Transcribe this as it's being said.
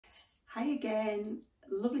Hi again,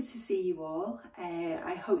 lovely to see you all.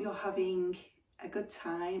 I hope you're having a good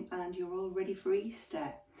time and you're all ready for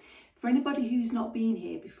Easter. For anybody who's not been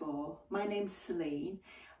here before, my name's Celine.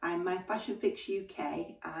 I'm My Fashion Fix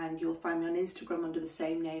UK and you'll find me on Instagram under the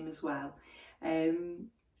same name as well.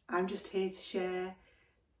 I'm just here to share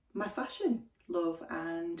my fashion love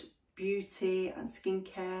and beauty and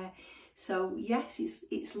skincare. So yes,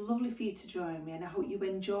 it's lovely for you to join me and I hope you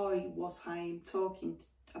enjoy what I'm talking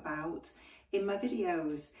about in my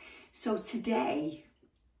videos. So today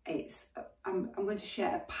I'm going to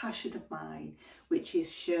share a passion of mine, which is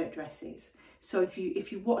shirt dresses. So if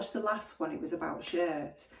you watched the last one, it was about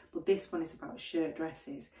shirts, but this one is about shirt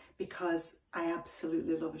dresses because I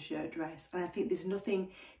absolutely love a shirt dress, and I think there's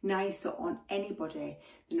nothing nicer on anybody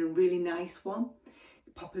than a really nice one.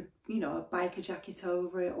 Pop a biker jacket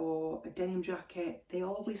over it or a denim jacket. They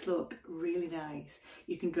always look really nice.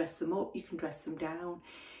 You can dress them up, you can dress them down.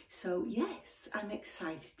 So yes, I'm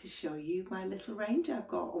excited to show you my little range I've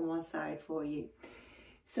got on one side for you.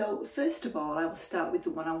 So first of all, I will start with the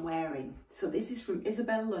one I'm wearing. So this is from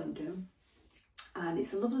Izabel London and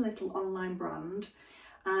it's a lovely little online brand,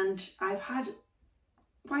 and I've had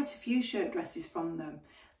quite a few shirt dresses from them.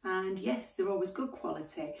 And yes, they're always good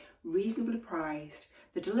quality, reasonably priced.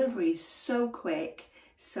 The delivery is so quick.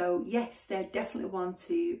 So yes, they're definitely one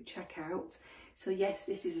to check out. So yes,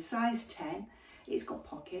 this is a size 10. It's got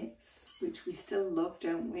pockets, which we still love,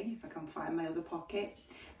 don't we? If I can find my other pocket.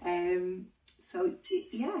 So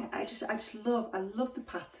yeah, I love the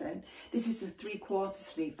pattern. This is a 3/4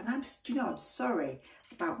 sleeve, and I'm sorry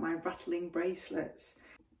about my rattling bracelets.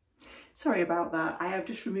 Sorry about that. I have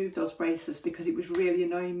just removed those bracelets because it was really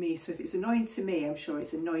annoying me. So if it's annoying to me, I'm sure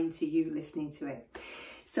it's annoying to you listening to it.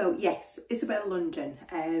 So yes, Izabel London.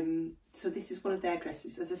 So this is one of their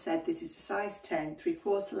dresses. As I said, this is a size 10,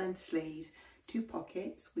 3/4 length sleeves, 2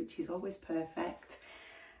 pockets, which is always perfect,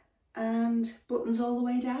 and buttons all the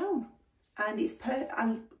way down. And it's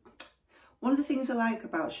and one of the things I like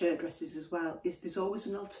about shirt dresses as well is there's always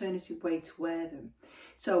an alternative way to wear them.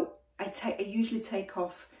 So I usually take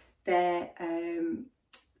off their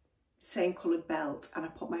same coloured belt and I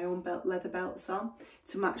put my own leather belts on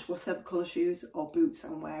to match whatever colour shoes or boots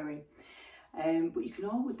I'm wearing. But you can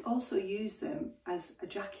also use them as a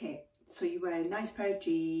jacket. So you wear a nice pair of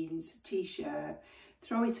jeans, t-shirt,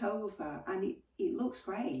 throw it over, and it looks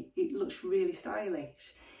great. It looks really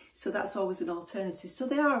stylish. So that's always an alternative. So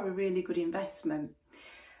they are a really good investment.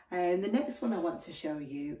 The next one I want to show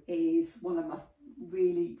you is one of my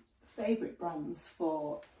really favourite brands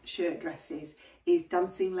for shirt dresses is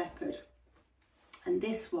Leopard. And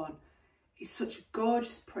this one is such a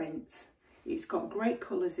gorgeous print. It's got great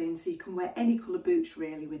colours in, so you can wear any colour boots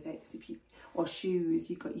really with it. So or shoes,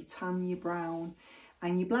 you've got your tan, your brown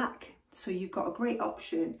and your black. So you've got a great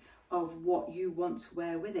option of what you want to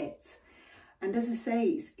wear with it. And as I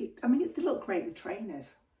say, they look great with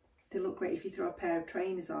trainers. They look great if you throw a pair of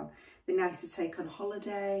trainers on. They're nice to take on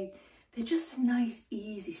holiday. They're just a nice,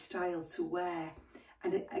 easy style to wear.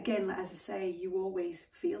 And again, as I say, you always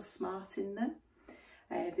feel smart in them.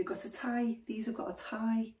 They've got a tie. These have got a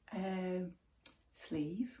tie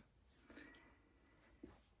sleeve.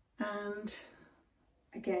 And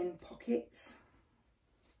again, pockets.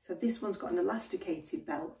 So this one's got an elasticated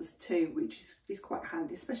belt. There's 2, which is quite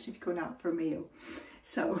handy, especially if you're going out for a meal.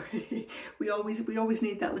 So we always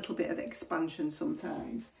need that little bit of expansion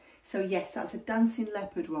sometimes. So yes, that's a Dancing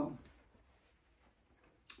Leopard one.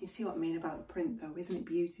 You see what I mean about the print though, isn't it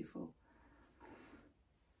beautiful?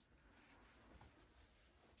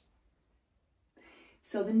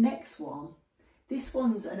 So the next one, this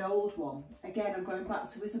one's an old one. Again, I'm going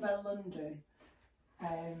back to Izabel London.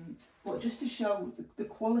 But just to show the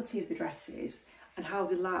quality of the dresses and how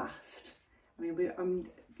they last. I mean,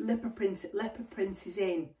 leopard print is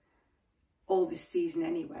in all this season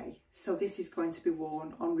anyway. So this is going to be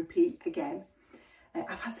worn on repeat again.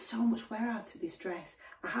 I've had so much wear out of this dress.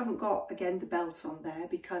 I haven't got, again, the belt on there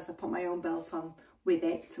because I put my own belt on with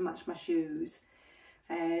it to match my shoes.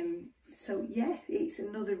 So yeah, it's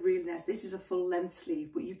another really nice, this is a full length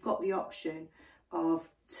sleeve, but you've got the option of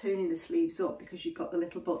turning the sleeves up because you've got the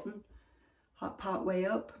little button part way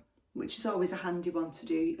up, which is always a handy one to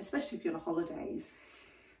do, especially if you're on holidays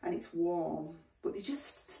and it's warm. But they're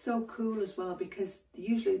just so cool as well because they're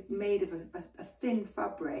usually made of a thin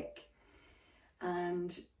fabric.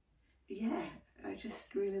 And yeah, I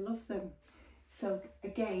just really love them. So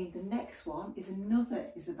again, the next one is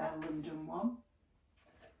another Izabel London one.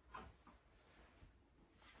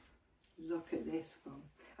 Look at this one.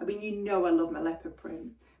 I mean, you know I love my leopard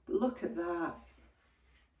print, but look at that.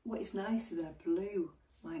 What is nicer than a blue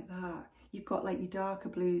like that? You've got like your darker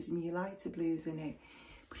blues and your lighter blues in it.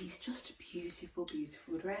 But it's just a beautiful,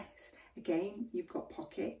 beautiful dress. Again, you've got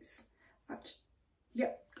pockets.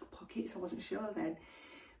 Yep, got pockets, I wasn't sure then.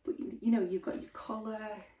 But you know, you've got your collar.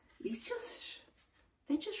 They're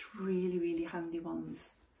just really, really handy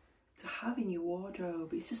ones to have in your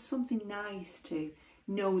wardrobe. It's just something nice to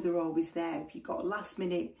know they're always there. If you've got a last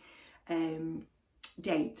minute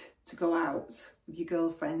date to go out with your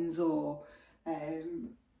girlfriends or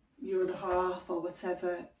your other half or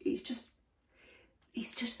whatever, it's just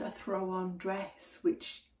a throw-on dress,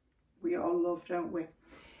 which we all love, don't we?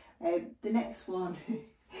 The next one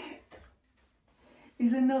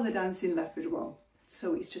is another dancing leopard one.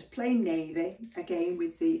 So it's just plain navy, again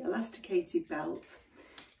with the elasticated belt,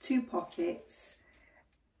 2 pockets.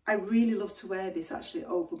 I really love to wear this actually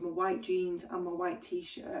over my white jeans and my white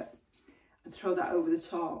t-shirt and throw that over the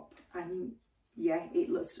top, and yeah, it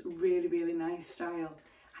looks really, really nice style.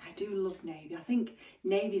 And I do love navy. I think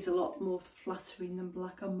navy's a lot more flattering than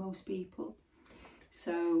black on most people.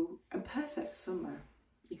 So, and perfect for summer.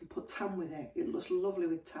 You can put tan with it. It looks lovely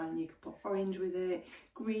with tan. You can put orange with it,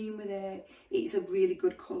 green with it. It's a really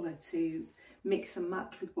good colour to mix and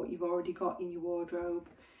match with what you've already got in your wardrobe.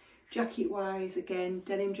 Jacket wise, again,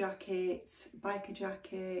 denim jackets, biker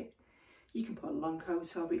jacket. You can put a long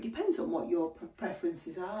coat over it. Depends on what your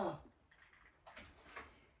preferences are.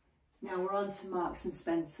 Now we're on to Marks and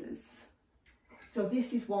Spencer's. So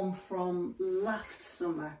this is one from last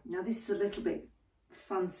summer. Now this is a little bit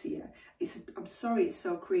fancier. I'm sorry it's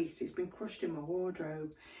so creased, it's been crushed in my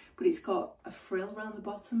wardrobe, but it's got a frill around the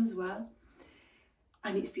bottom as well,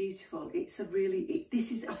 and it's beautiful. It's a really,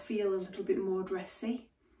 this is, I feel, a little bit more dressy.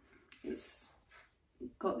 It's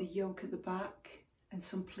got the yoke at the back and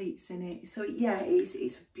some pleats in it. So yeah, it's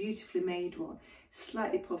a beautifully made one.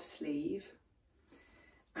 Slightly puff sleeve.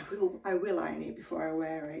 I will iron it before I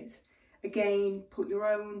wear it. Again, put your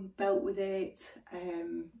own belt with it.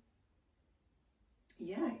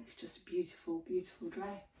 Yeah, it's just a beautiful, beautiful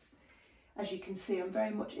dress. As you can see, I'm very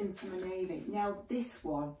much into my navy. Now this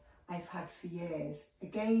one I've had for years.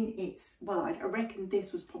 Again, well, I reckon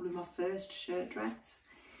this was probably my first shirt dress.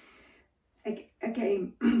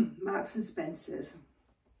 Again, Marks and Spencer's,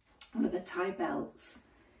 one of the tie belts.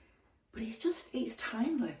 But it's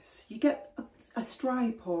timeless. You get a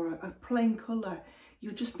stripe or a plain colour,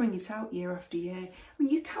 you'll just bring it out year after year. I mean,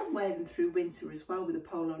 you can wear them through winter as well with a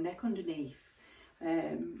polo neck underneath.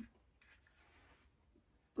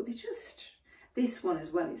 But this one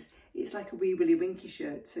as well, it's like a wee Willy Winky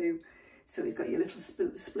shirt too. So it's got your little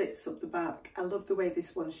splits up the back. I love the way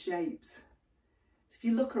this one shapes. So if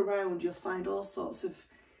you look around, you'll find all sorts of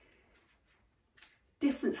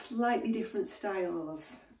slightly different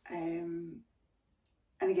styles. And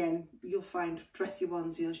again, you'll find dressy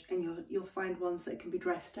ones, and you'll find ones that can be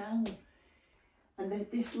dressed down. And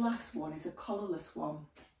this last one is a collarless one.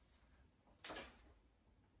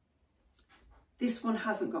 This one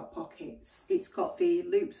hasn't got pockets. It's got the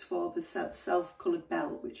loops for the self-coloured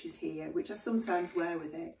belt, which is here, which I sometimes wear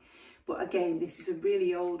with it. But again, this is a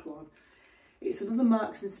really old one. It's another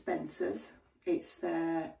Marks and Spencer's. It's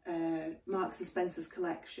their Marks and Spencer's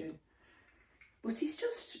collection. But it's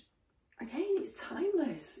just, again, it's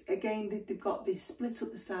timeless. Again, they've got this split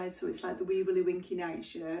up the side, so it's like the wee Willy Winky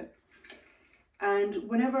nightshirt. And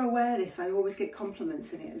whenever I wear this, I always get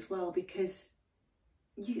compliments in it as well, because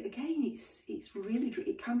it's really,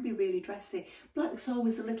 it can be really dressy. Black's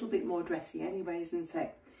always a little bit more dressy anyway, isn't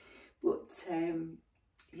it? But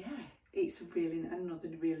yeah, it's another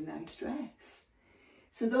really nice dress.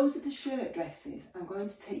 So those are the shirt dresses. I'm going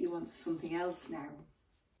to take you on to something else now.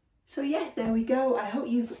 So yeah, there we go. I hope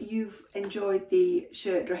you've enjoyed the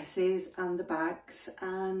shirt dresses and the bags.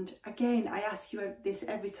 And again, I ask you this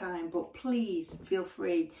every time, but please feel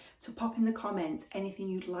free to pop in the comments anything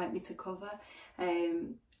you'd like me to cover.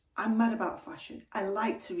 I'm mad about fashion. I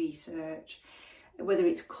like to research, whether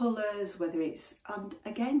it's colours, whether it's, and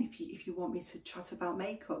again, if you want me to chat about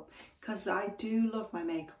makeup, because I do love my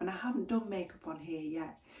makeup, and I haven't done makeup on here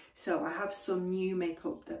yet. So I have some new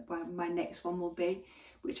makeup that my next one will be,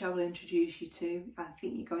 which I will introduce you to. I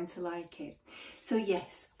think you're going to like it. So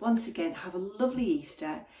yes, once again, have a lovely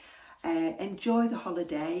Easter. Enjoy the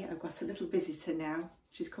holiday. I've got a little visitor now.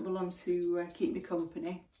 She's come along to keep me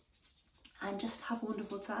company. And just have a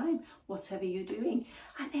wonderful time, whatever you're doing.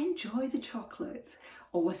 And enjoy the chocolate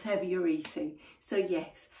or whatever you're eating. So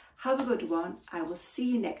yes, have a good one. I will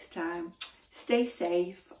see you next time. Stay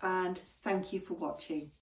safe and thank you for watching.